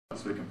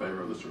Speak in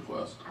favor of this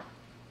request.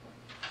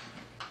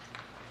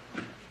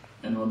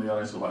 Anyone in the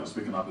audience would like to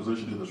speak in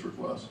opposition to this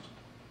request?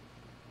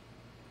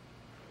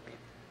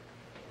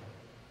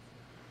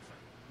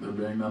 There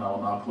being none, I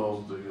will now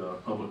close the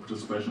public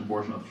participation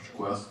portion of this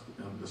request,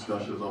 and the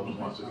discussion is open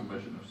amongst the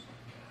commissioners.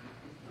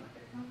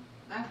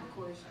 I have a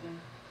question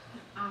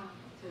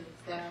to the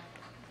staff.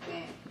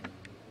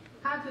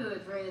 How to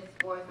address,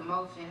 or the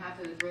motion,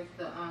 how to address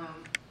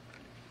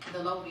the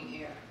loading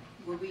area?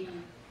 Would we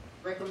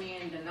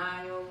recommend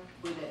denial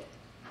with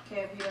a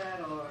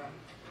caveat, or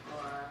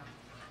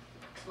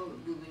what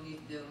would we need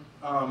to do?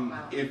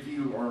 If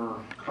you are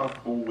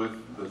comfortable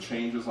with the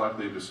changes like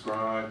they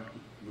described,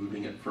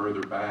 moving it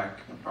further back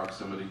in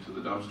proximity to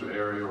the dumpster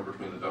area or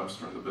between the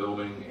dumpster and the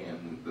building,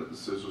 and that the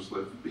scissors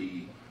lift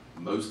be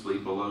mostly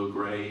below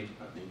grade,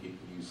 I think you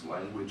can use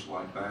language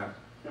like that.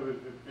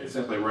 I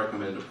simply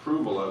recommend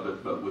approval of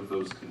it, but with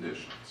those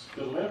conditions.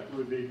 The lift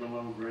would be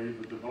below grade,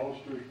 but the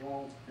bolsters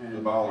won't. And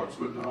the bollards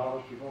would not. The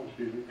bolsters won't,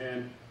 excuse me.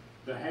 And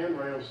the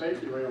handrail,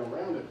 safety rail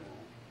around it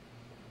won't.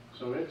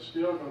 So it's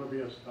still going to be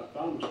a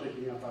thumb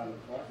sticking up out of the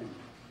parking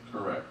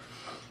lot. Correct.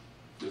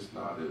 Just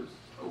not as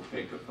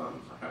opaque a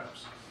thumb,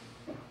 perhaps.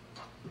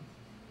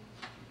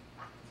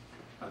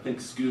 I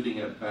think scooting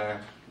it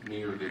back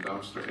near the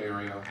dumpster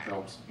area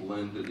helps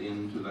blend it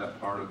into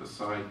that part of the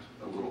site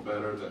a little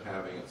better than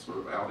having it sort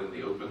of out in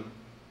the open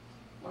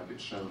like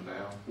it's shown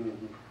now.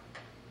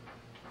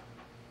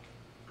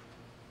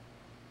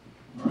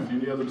 All right,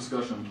 any other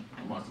discussion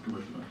amongst the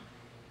commissioners?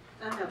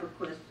 I have a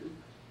question.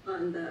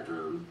 On the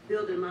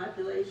building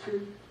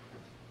modulation,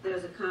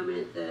 there's a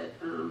comment that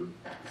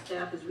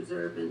staff is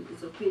reserving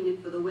its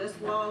opinion for the west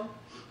wall,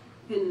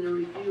 pending a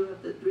review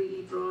of the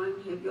 3D drawing.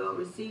 Have you all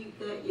received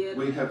that yet?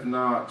 We have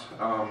not.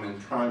 In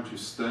trying to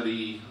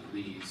study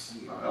these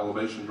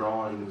elevation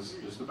drawings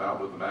just about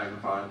with a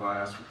magnifying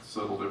glass with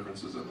subtle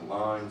differences in the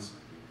lines,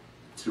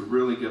 to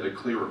really get a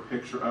clearer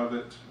picture of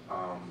it,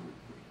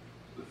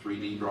 the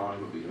 3D drawing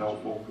would be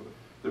helpful.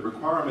 The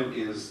requirement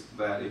is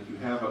that if you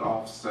have an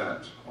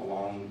offset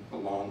along the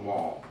long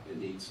wall, it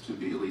needs to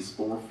be at least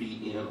 4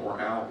 feet in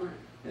or out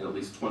and at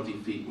least 20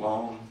 feet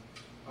long.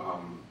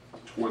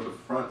 Toward the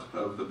front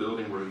of the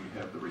building where you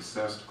have the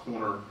recessed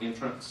corner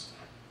entrance,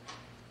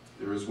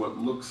 there is what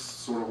looks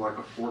sort of like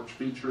a porch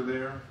feature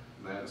there.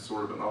 That is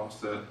sort of an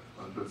offset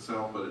unto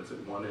itself, but it's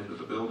at one end of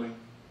the building.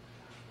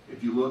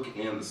 If you look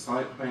in the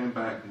site plan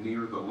back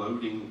near the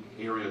loading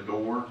area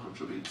door, which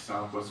will be the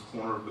southwest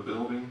corner of the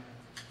building,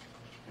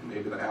 and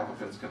maybe the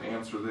applicants can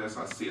answer this,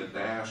 I see a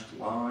dashed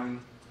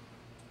line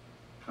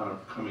kind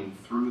of coming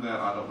through that.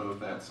 I don't know if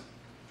that's a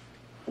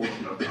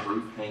portion of the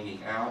roof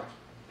hanging out,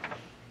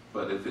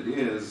 but if it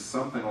is,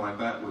 something like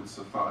that would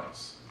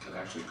suffice. It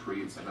actually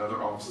creates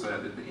another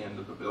offset at the end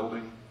of the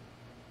building,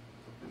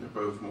 and they're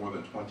both more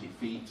than 20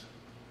 feet.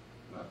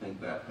 And I think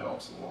that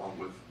helps, along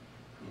with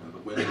the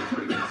window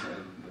treatments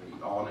and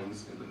the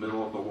awnings in the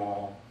middle of the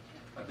wall.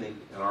 I think,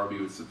 in our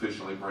view, it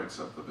sufficiently breaks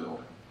up the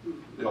building.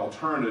 The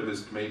alternative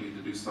is maybe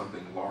to do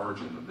something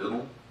large in the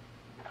middle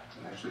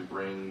and actually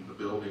bring the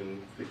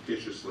building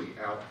fictitiously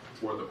out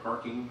toward the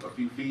parking a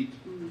few feet.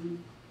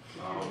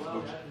 I have to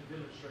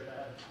demonstrate.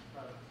 I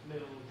made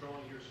a little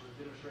drawing here so to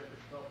demonstrate what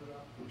you're talking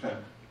about. Okay.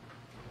 I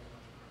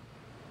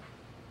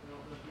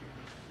don't know if you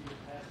can see it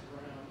pass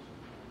around.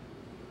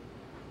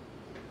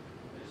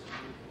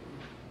 Basically,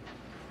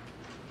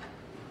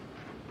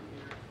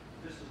 here,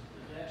 this is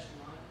the dashed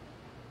line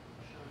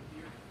shown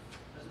here.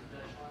 That's the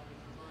dashed line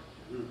in front.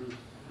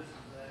 This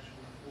is the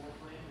actual floor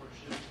plan where it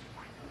shows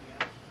coming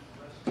out to the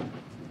west.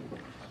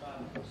 It's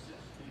 5 to 6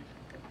 feet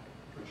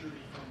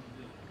protruding from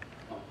the building.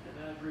 And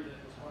I agree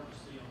that it's hard to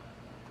see on that.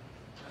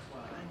 That's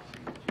why I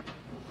think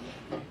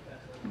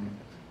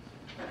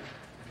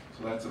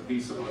So that's a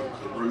piece of the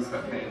roof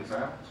that hangs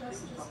out.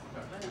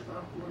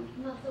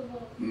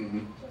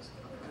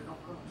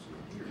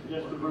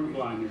 Just the roof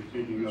line you're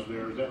speaking of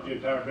there. Is that the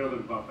entire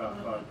building bump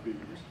out 5 feet?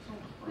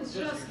 it's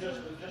just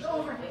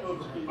Oh,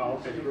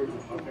 okay, the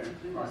roof, okay.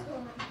 All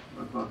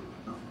right.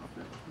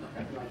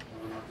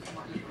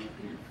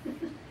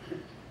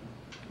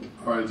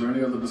 All right, is there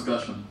any other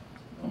discussion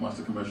amongst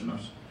the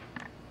commissioners?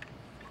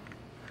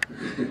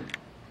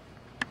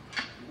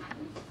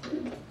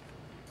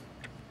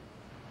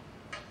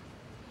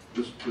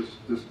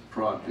 This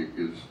project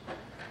is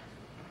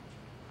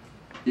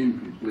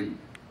incomplete.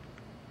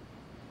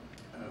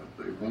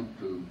 They want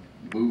to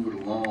move it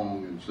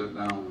along and sit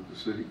down with the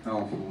city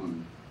council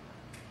and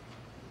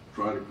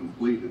try to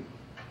complete it.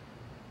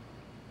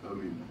 I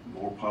mean,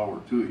 more power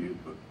to you,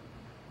 but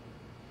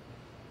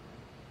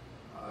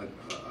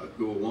I'd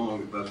go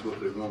along if that's what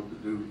they want to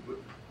do, but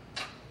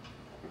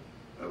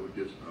I would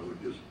just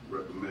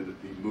recommend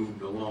it be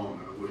moved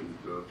along. I wouldn't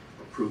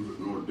approve it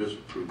nor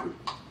disapprove it,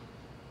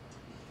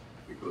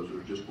 because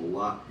there's just a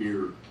lot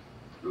here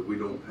that we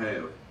don't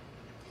have.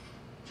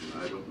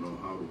 And I don't know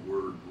how to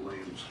word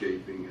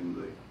landscaping in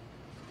the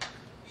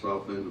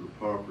south end of the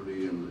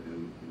property and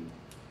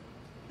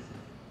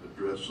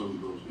address some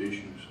of those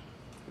issues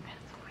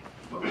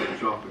about the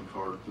shopping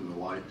carts and the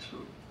lights. So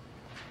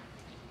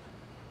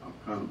I'm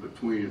kind of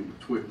between and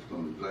betwixt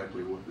on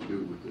exactly what to do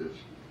with this.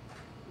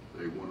 If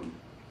they want to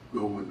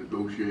go and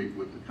negotiate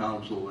with the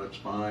council, that's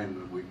fine,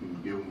 and we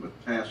can give them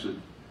a tacit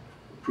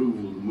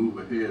approval to move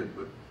ahead,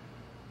 but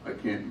I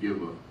can't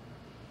give an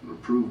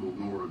approval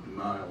nor a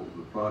denial of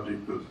the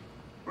project because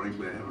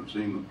frankly I haven't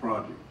seen the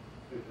project.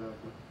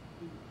 Exactly.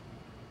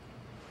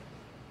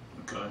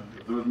 Okay,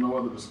 if there's no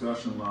other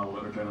discussion, I will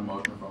entertain a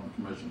motion from the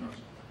commissioners.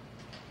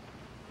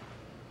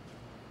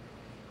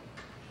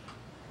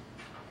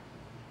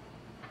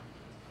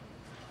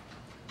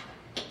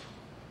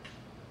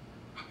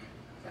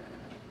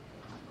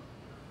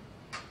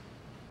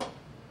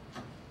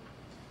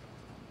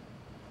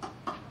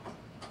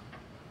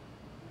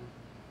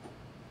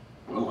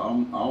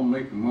 Well, I'll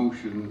make a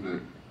motion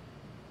that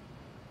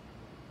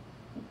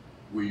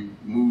we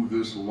move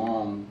this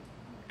along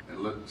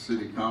and let the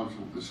city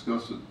council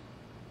discuss it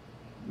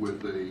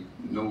with a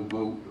no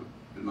vote,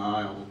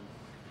 denial,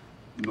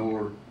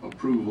 nor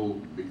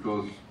approval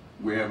because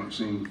we haven't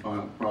seen the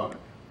final product.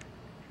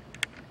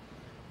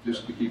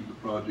 Just to keep the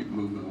project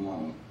moving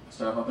along.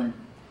 Staff, I think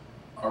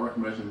our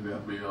recommendation is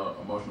going to be a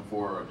motion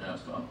for or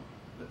against. The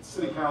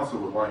city council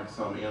would like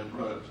some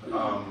input,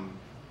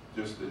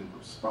 just in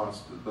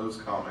response to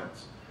those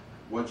comments.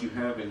 What you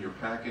have in your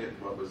packet,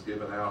 what was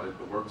given out at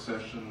the work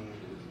session,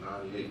 is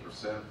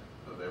 98%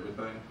 of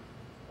everything.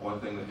 One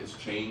thing that has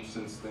changed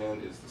since then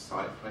is the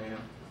site plan,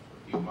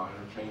 a few minor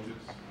changes,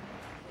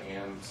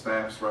 and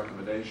staff's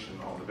recommendation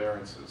on the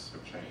variances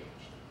have changed.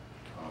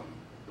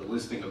 The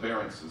listing of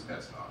variances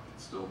has not.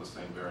 It's still the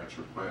same variance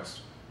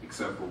request,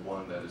 except for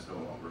one that is no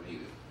longer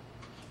needed.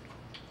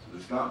 So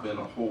there's not been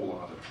a whole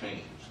lot of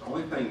change. The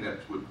only thing that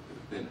would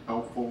have been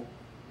helpful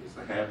is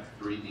to have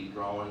the 3D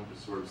drawing to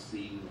sort of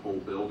see the whole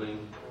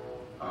building.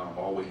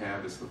 All we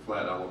have is the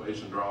flat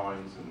elevation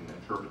drawings and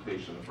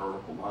interpretation of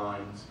vertical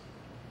lines,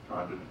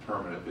 trying to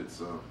determine if it's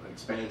an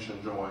expansion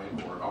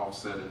joint or an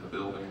offset in the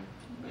building,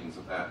 things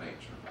of that nature.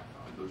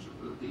 Those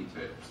are the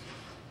details.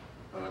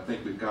 And I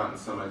think we've gotten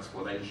some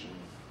explanation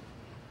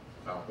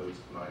about those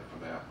tonight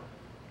from the applicant.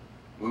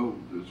 Well,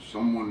 does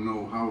someone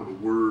know how to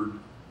word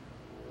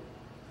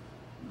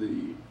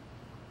the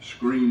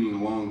screening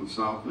along the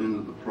south end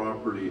of the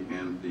property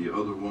and the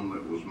other one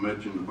that was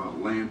mentioned about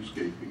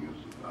landscaping?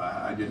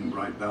 I didn't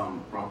write down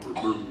the proper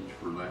verbiage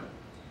for that.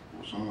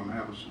 Will someone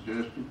have a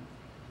suggestion?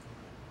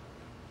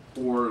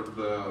 For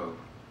the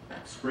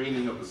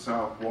screening of the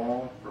south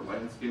wall for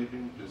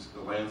landscaping, just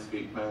the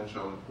landscape plan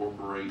shall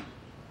incorporate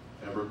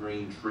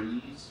evergreen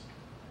trees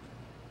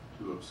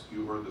to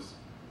obscure the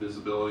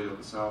visibility of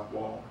the south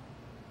wall.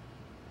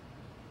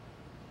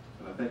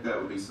 And I think that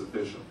would be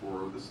sufficient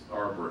for this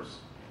arborist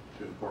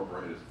to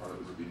incorporate as part of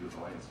the review of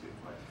the landscape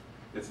plan.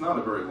 It's not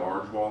a very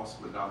large wall, so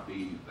it would not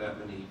be that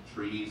many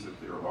trees if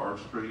they are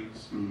large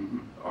trees. Mm-hmm.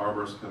 The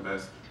arborist can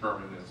best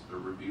determine as the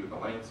review of the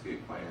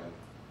landscape plan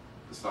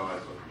the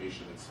size,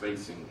 location, and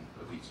spacing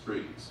of these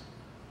trees.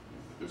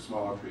 If they're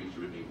smaller trees,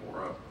 you would need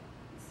more of them.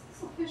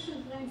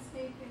 Sufficient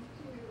landscaping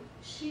to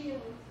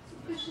shield,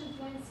 sufficient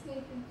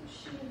landscaping to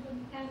shield the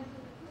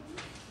mechanical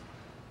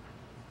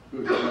equipment.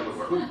 Good. That would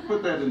work.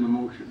 Put that in the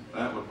motion.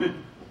 That would work.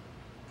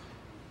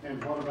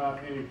 And what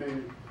about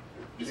anything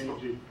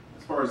changing?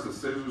 As far as the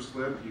scissor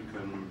slip, you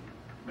can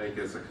make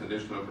as a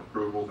condition of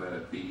approval that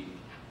it be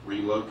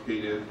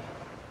relocated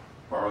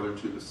farther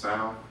to the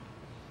south,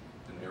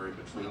 an area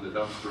between the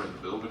dumpster and the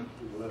building.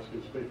 Less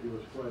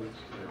conspicuous place.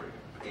 There we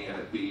go. And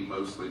it be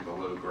mostly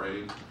below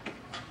grade,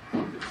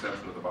 with the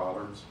exception of the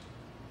bollards.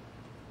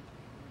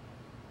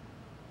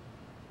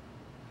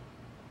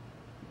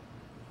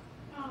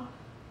 Another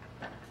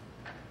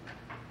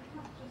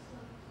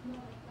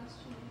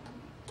question.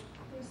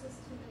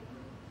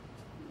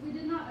 We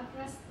did not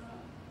address I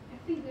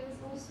think there is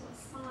also a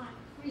sign,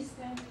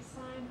 freestanding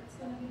sign that's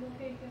going to be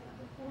located at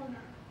the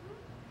corner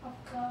of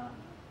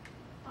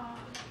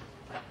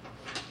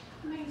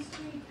the Main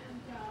Street and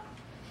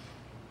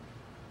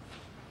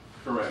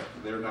Correct.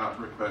 They're not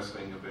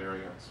requesting a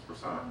variance for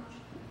signage.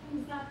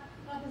 is that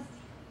is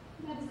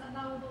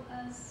allowable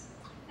as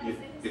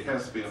It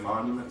has to be a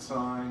monument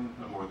sign,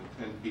 no more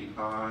than 10 feet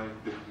high,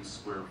 50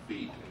 square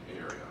feet in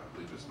area, I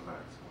believe is the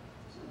maximum.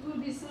 So it will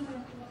be similar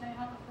to what they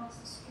have across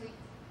the street.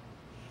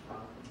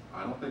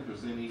 I don't think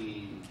there's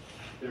any,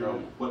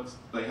 what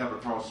they have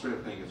across the street,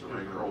 I think is a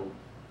regular old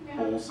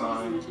pole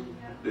sign. Yeah.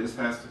 This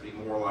has to be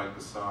more like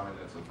the sign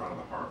that's in front of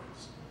the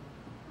harvest.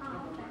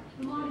 Okay.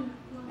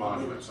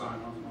 Monument sign.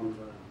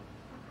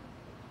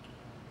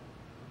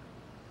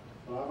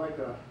 Well, I'd like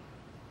to,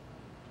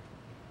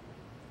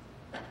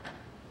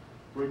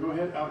 we go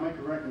ahead, I'll make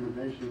a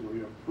recommendation that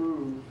we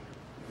approve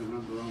the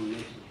number on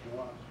this as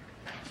what?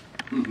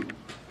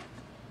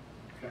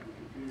 Got me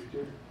confused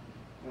here.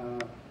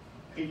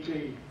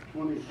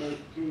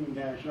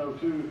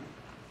 HA-2013-02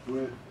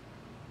 with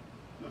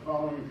the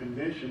following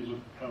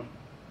conditions of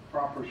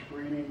proper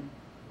screening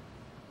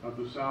of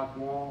the south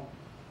wall,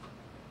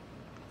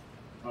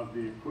 of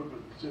the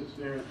equipment that sits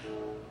there,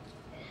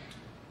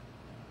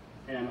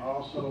 and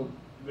also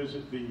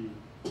visit the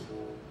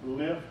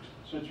lift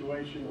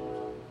situation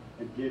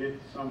and get it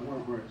somewhere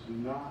where it's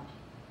not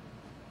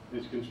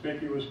It's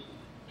conspicuous,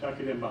 tuck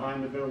it in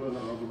behind the building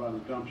or over by the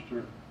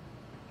dumpster.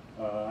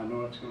 I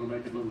know it's gonna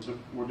make it a little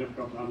more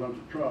difficult to unload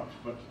the trucks,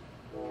 but,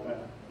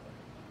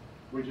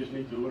 we just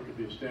need to look at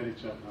the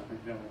aesthetics of it, and I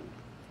think that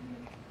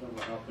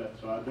will help that.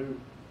 So I do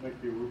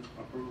make the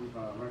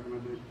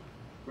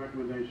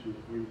recommendation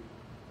that we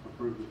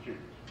approve the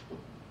changes.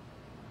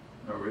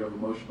 All right, we have a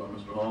motion by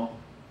Mr. Hall,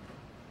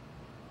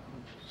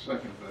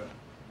 Second that.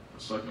 a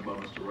second by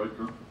Mr.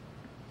 Raker.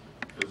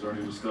 Is there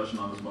any discussion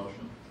on this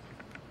motion?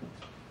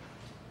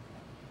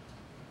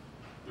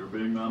 There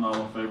being none,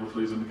 all in favor,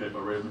 please indicate by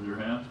raising your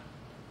hand.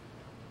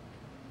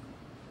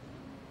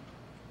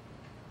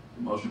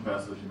 The motion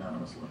passes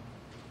unanimously.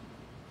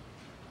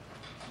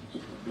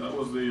 That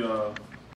was the